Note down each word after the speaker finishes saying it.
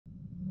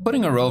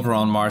Putting a rover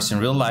on Mars in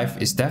real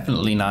life is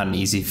definitely not an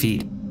easy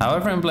feat.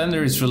 However, in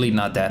Blender it's really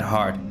not that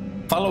hard.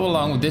 Follow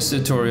along with this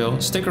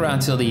tutorial, stick around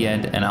till the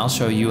end, and I'll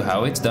show you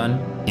how it's done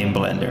in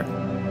Blender.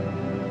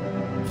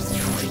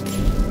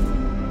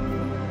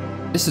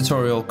 This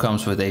tutorial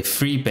comes with a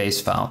free base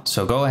file,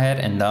 so go ahead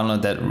and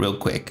download that real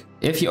quick.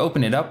 If you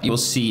open it up, you'll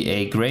see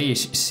a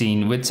grayish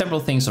scene with several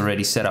things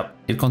already set up.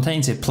 It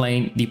contains a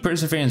plane, the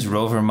Perseverance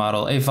rover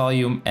model, a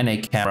volume, and a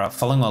camera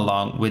following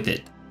along with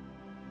it.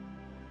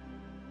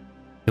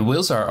 The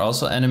wheels are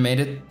also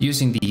animated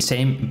using the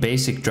same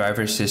basic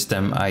driver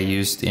system I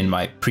used in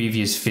my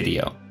previous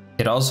video.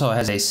 It also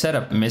has a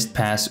setup mist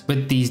pass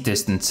with these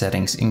distance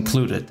settings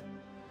included.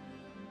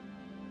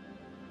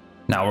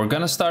 Now we're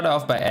gonna start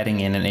off by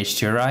adding in an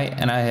HDRI,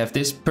 and I have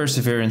this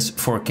Perseverance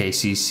 4K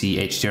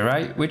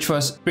HDRI, which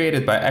was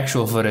created by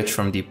actual footage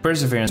from the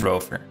Perseverance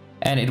rover.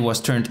 And it was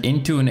turned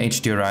into an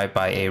HDRI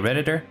by a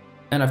Redditor,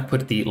 and I've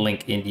put the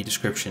link in the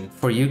description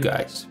for you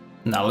guys.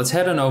 Now let's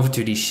head on over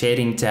to the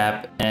shading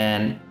tab,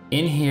 and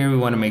in here we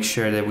want to make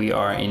sure that we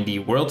are in the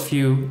world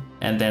view,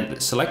 and then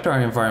select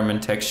our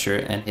environment texture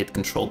and hit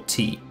Ctrl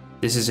T.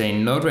 This is a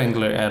node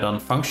wrangler add-on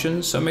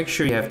function, so make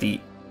sure you have the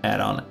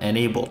add-on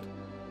enabled.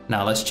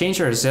 Now let's change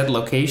our Z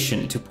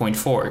location to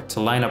 0.4 to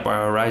line up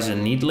our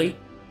horizon neatly,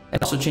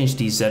 and also change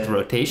the Z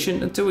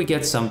rotation until we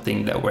get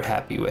something that we're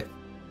happy with.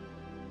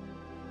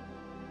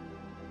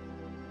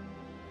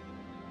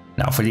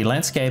 Now for the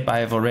landscape, I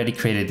have already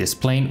created this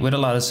plane with a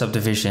lot of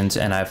subdivisions,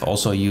 and I've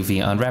also UV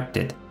unwrapped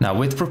it. Now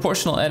with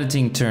proportional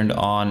editing turned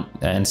on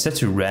and set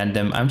to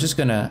random, I'm just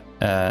gonna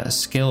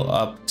scale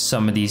up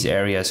some of these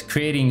areas,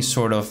 creating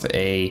sort of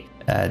a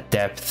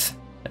depth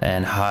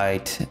and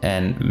height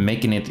and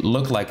making it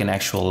look like an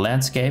actual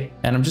landscape.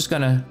 And I'm just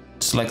gonna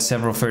select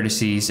several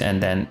vertices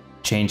and then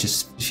change a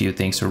few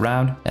things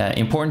around.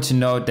 Important to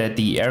note that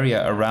the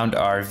area around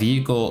our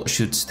vehicle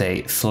should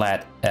stay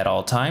flat at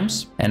all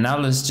times. And now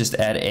let's just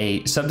add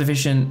a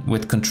subdivision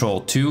with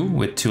Ctrl 2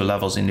 with 2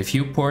 levels in the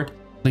viewport.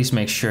 Please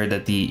make sure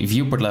that the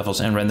viewport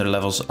levels and render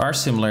levels are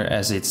similar,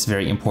 as it's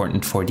very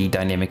important for the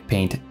dynamic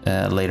paint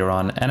later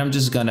on. And I'm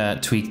just gonna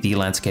tweak the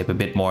landscape a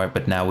bit more,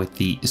 but now with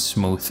the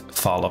smooth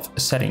fall off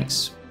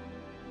settings.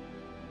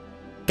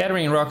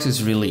 Gathering rocks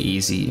is really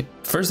easy.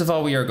 First of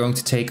all, we are going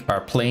to take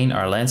our plane,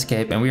 our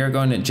landscape, and we are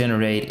going to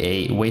generate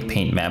a weight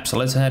paint map. So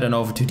let's head on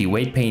over to the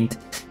weight paint,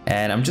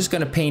 and I'm just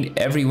going to paint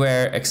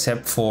everywhere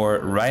except for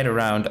right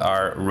around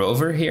our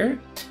rover here.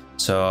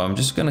 So I'm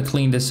just going to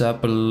clean this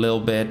up a little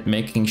bit,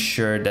 making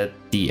sure that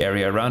the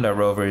area around our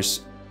rover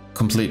is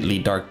completely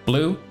dark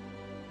blue,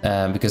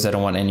 because I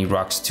don't want any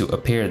rocks to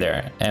appear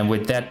there. And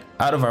with that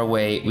out of our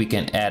way, we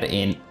can add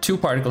in 2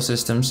 particle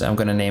systems. I'm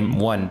going to name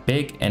one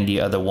big and the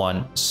other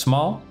one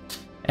small.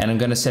 And I'm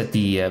going to set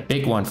the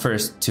big one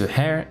first to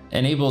hair,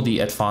 enable the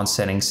advanced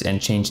settings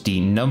and change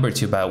the number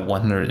to about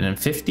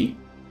 150.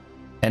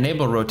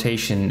 Enable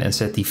rotation and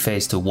set the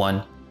phase to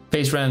 1.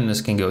 Phase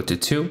randomness can go to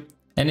 2.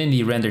 And in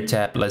the render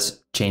tab,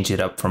 let's change it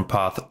up from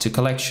path to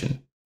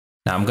collection.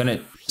 Now I'm going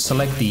to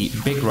select the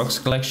big rocks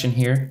collection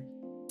here,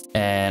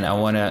 and I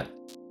want to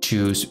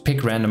choose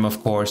pick random,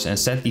 of course, and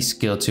set the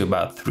scale to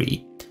about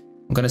 3.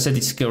 I'm going to set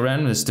the scale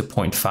randomness to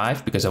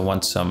 0.5 because I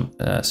want some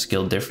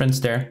scale difference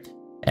there.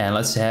 And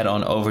let's head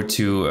on over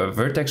to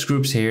vertex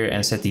groups here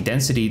and set the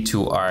density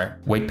to our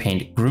weight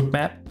paint group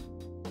map.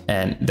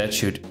 And that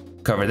should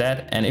cover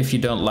that. And if you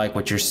don't like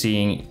what you're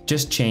seeing,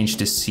 just change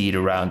the seed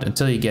around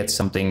until you get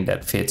something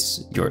that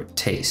fits your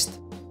taste.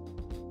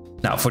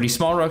 Now for these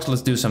small rocks,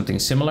 let's do something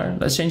similar.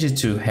 Let's change it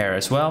to hair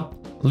as well.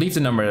 Leave the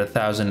number at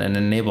 1000 and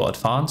enable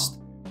advanced.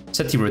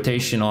 Set the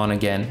rotation on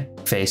again,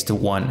 phase to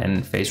 1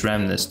 and phase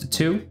randomness to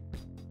 2.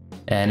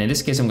 And in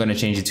this case, I'm going to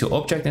change it to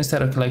object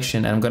instead of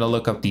collection, and I'm going to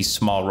look up these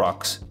small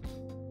rocks.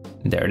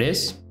 There it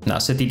is. Now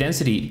set the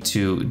density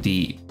to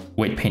the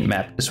weight paint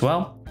map as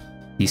well.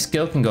 The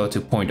scale can go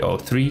to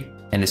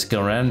 0.03 and the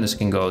scale randomness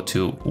can go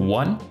to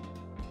 1.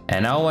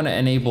 And now I want to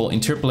enable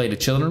interpolated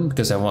children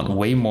because I want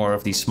way more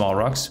of these small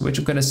rocks, which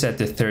I'm going to set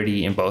to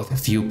 30 in both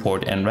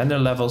viewport and render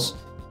levels.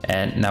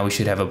 And now we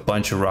should have a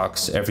bunch of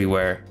rocks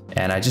everywhere.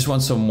 And I just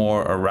want some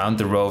more around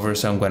the rover,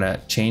 so I'm going to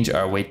change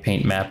our weight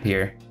paint map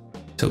here.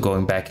 So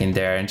going back in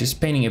there and just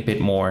painting a bit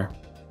more.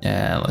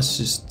 And let's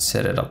just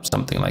set it up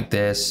something like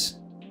this.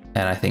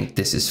 And I think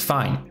this is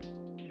fine.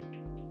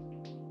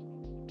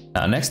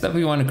 Now next up,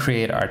 we want to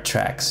create our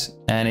tracks,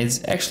 and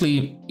it's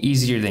actually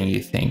easier than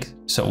you think.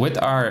 So with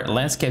our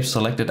landscape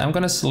selected, I'm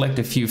going to select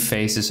a few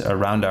faces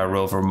around our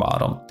rover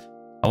model.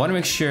 I want to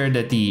make sure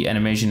that the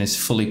animation is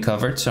fully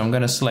covered, so I'm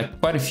going to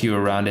select quite a few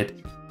around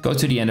it, go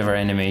to the end of our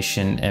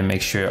animation and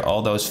make sure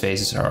all those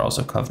faces are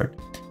also covered.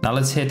 Now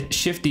let's hit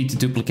Shift D to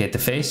duplicate the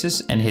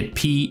faces and hit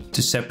P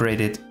to separate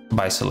it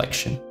by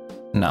selection.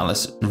 Now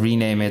let's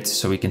rename it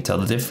so we can tell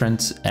the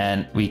difference,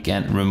 and we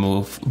can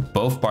remove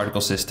both particle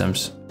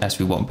systems as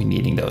we won't be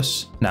needing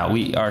those. Now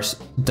we are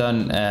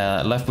done,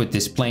 left with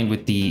this plane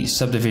with the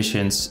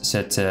subdivisions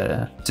set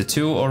to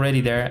 2 already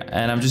there.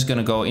 And I'm just going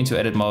to go into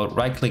edit mode,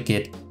 right click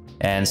it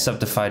and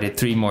subdivide it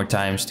 3 more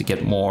times to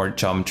get more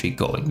geometry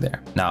going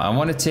there. Now I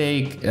want to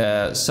take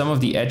some of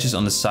the edges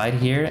on the side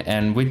here,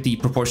 and with the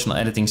proportional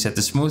editing set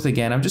to smooth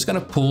again, I'm just going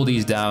to pull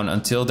these down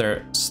until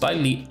they're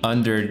slightly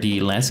under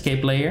the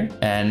landscape layer,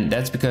 and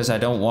that's because I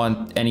don't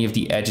want any of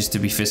the edges to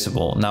be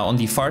visible. Now on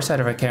the far side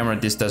of our camera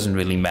this doesn't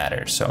really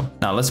matter. So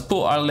now let's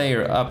pull our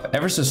layer up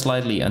ever so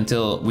slightly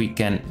until we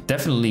can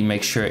definitely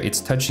make sure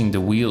it's touching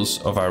the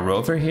wheels of our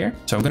rover here.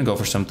 So I'm going to go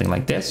for something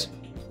like this.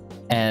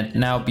 And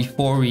now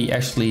before we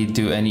actually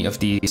do any of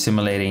the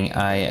simulating,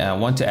 I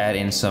want to add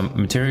in some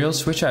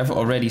materials, which I've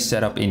already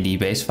set up in the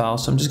base file.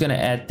 So I'm just going to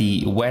add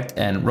the wet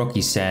and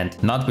rocky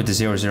sand, not with the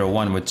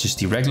 001, but just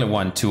the regular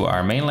one to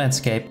our main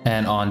landscape.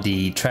 And on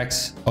the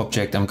tracks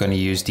object, I'm going to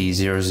use the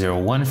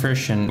 001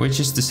 version, which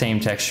is the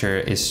same texture,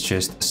 it's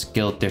just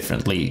scaled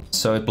differently,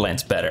 so it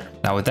blends better.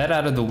 Now with that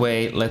out of the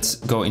way, let's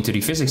go into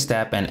the physics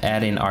tab and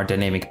add in our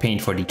dynamic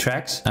paint for the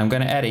tracks. I'm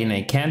going to add in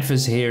a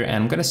canvas here, and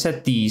I'm going to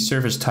set the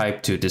surface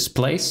type to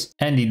display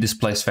and the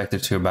displace factor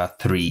to about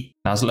 3.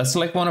 Now so let's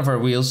select one of our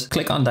wheels,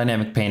 click on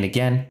dynamic paint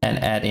again, and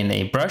add in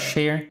a brush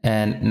here.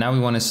 And now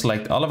we want to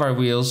select all of our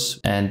wheels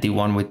and the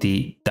one with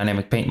the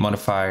dynamic paint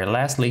modifier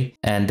lastly,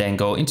 and then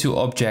go into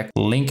object,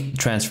 link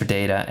transfer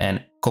data,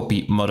 and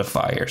copy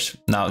modifiers.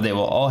 Now they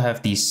will all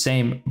have the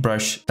same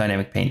brush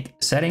dynamic paint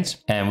settings,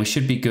 and we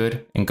should be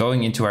good. And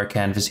going into our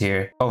canvas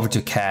here, over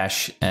to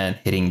cache and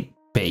hitting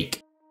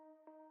bake.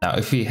 Now,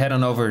 if we head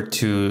on over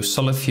to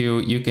solid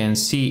view, you can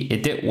see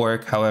it did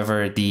work.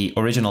 However, the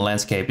original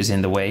landscape is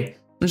in the way.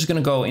 I'm just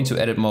going to go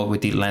into edit mode with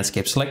the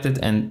landscape selected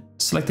and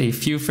select a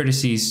few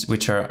vertices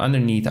which are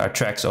underneath our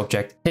tracks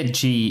object. Hit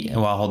G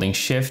while holding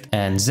Shift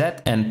and Z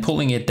and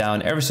pulling it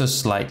down ever so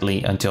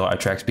slightly until our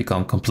tracks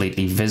become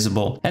completely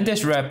visible. And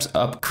this wraps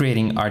up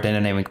creating our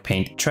dynamic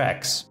paint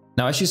tracks.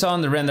 Now, as you saw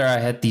in the render, I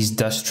had these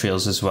dust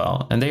trails as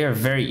well, and they are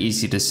very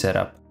easy to set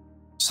up.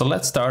 So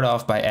let's start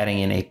off by adding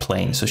in a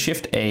plane. So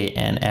Shift A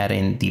and add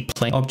in the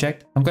plane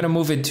object. I'm going to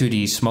move it to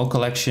the smoke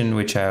collection,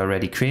 which I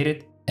already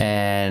created.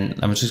 And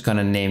I'm just going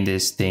to name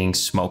this thing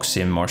Smoke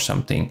Sim or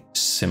something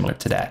similar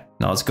to that.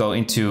 Now let's go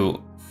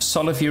into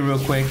solid view real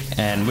quick,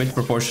 and with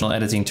proportional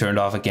editing turned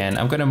off again,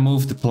 I'm going to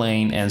move the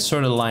plane and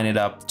sort of line it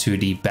up to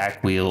the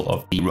back wheel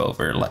of the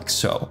rover like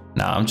so.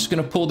 Now I'm just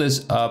going to pull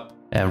this up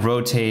and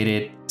rotate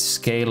it,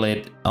 scale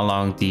it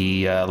along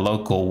the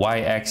local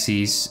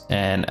y-axis,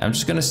 and I'm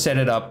just going to set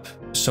it up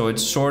so it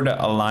sort of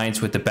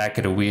aligns with the back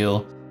of the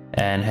wheel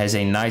and has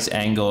a nice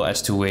angle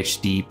as to which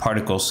the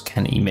particles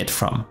can emit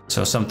from.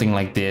 So something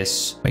like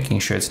this, making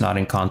sure it's not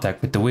in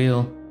contact with the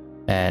wheel,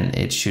 and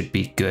it should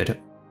be good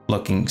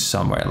looking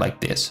somewhere like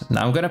this.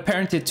 Now I'm going to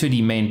parent it to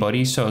the main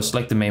body, so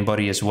select the main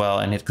body as well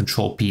and hit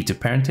Ctrl P to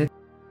parent it.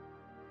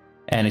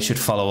 And it should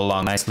follow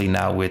along nicely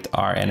now with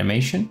our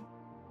animation.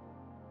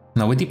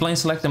 Now with the plane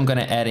select, I'm going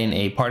to add in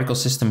a particle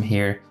system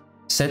here,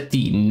 set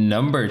the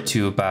number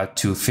to about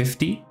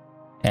 250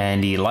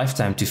 and the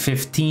lifetime to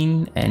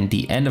 15 and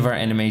the end of our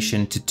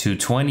animation to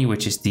 220,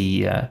 which is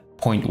the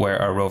point where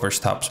our rover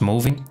stops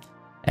moving.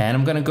 And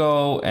I'm going to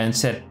go and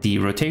set the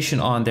rotation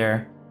on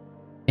there.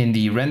 In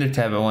the render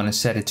tab, I want to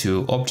set it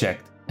to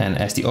object, and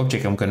as the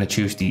object, I'm going to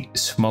choose the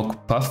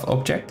smoke puff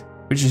object,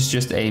 which is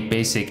just a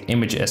basic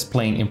image as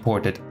plane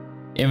imported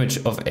image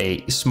of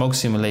a smoke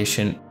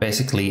simulation,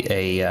 basically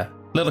a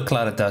little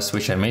cloud of dust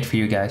which I made for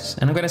you guys.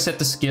 And I'm going to set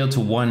the scale to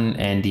 1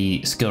 and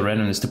the scale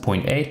randomness to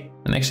 0.8.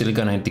 I'm actually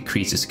going to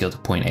decrease the scale to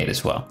 0.8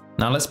 as well.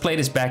 Now let's play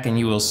this back and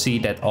you will see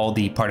that all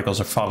the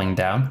particles are falling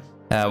down,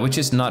 which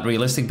is not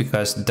realistic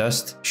because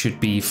dust should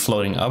be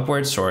floating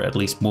upwards or at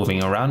least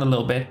moving around a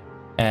little bit.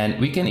 And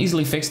we can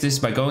easily fix this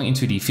by going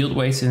into the field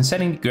weights and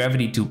setting the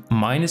gravity to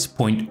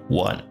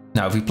 -0.1.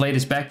 Now if we play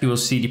this back, you will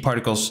see the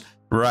particles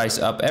rise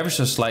up ever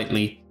so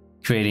slightly,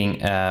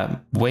 creating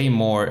way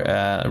more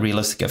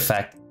realistic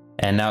effect.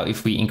 And now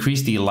if we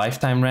increase the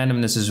lifetime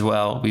randomness as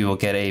well, we will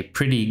get a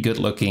pretty good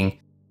looking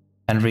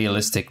and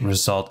realistic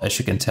result, as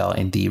you can tell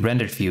in the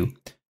rendered view.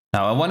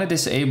 Now I want to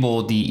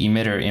disable the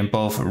emitter in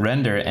both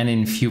render and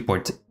in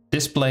viewport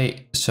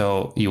display,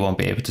 so you won't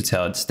be able to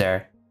tell it's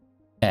there.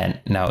 And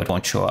now it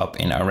won't show up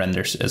in our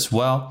renders as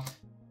well.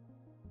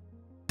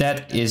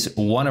 That is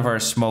one of our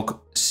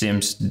smoke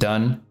sims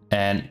done.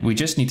 And we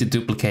just need to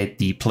duplicate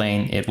the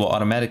plane. It will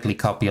automatically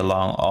copy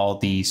along all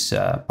these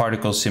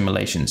particle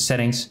simulation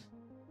settings.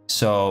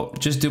 So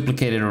just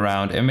duplicate it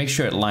around and make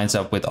sure it lines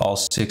up with all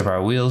 6 of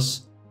our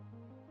wheels.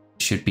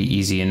 Should be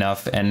easy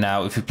enough. And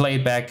now if you play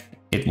it back,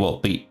 it will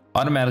be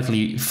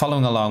automatically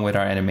following along with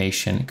our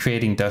animation,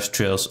 creating dust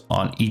trails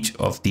on each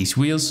of these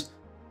wheels,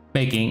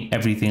 making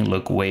everything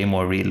look way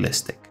more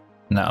realistic.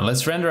 Now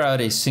let's render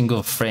out a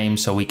single frame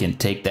so we can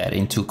take that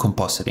into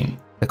compositing.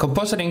 The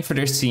compositing for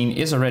this scene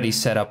is already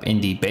set up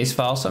in the base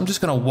file, so I'm just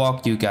going to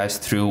walk you guys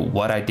through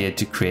what I did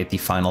to create the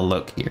final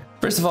look here.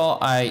 First of all,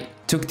 I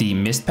took the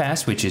mist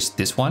pass, which is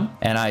this one,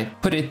 and I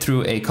put it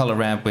through a color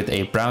ramp with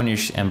a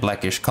brownish and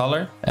blackish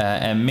color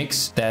and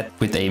mixed that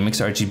with a mix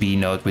RGB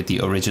node with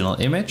the original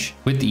image,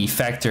 with the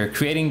factor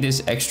creating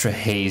this extra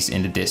haze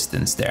in the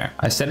distance there.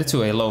 I set it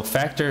to a low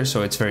factor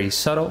so it's very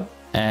subtle.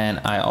 And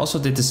I also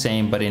did the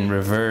same, but in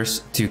reverse,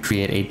 to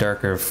create a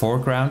darker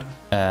foreground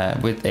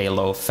with a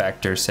low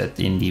factor set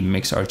in the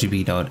mix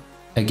RGB node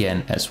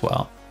again as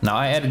well. Now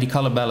I added the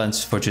color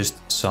balance for just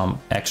some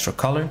extra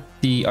color,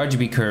 the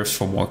RGB curves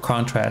for more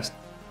contrast,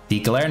 the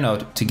glare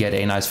node to get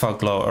a nice fog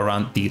glow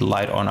around the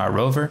light on our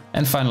rover,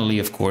 and finally,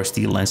 of course,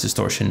 the lens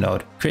distortion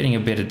node, creating a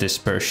bit of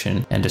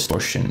dispersion and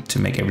distortion to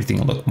make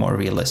everything look more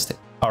realistic.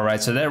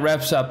 Alright, so that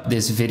wraps up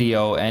this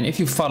video, and if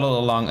you followed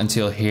along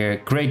until here,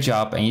 great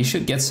job, and you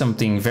should get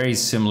something very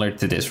similar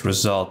to this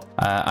result.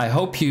 I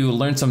hope you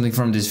learned something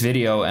from this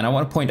video, and I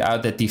want to point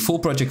out that the full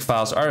project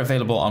files are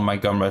available on my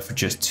Gumroad for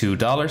just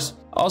 $2.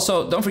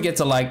 Also, don't forget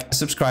to like,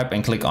 subscribe,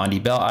 and click on the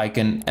bell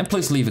icon, and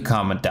please leave a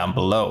comment down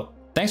below.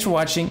 Thanks for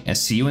watching, and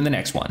see you in the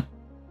next one.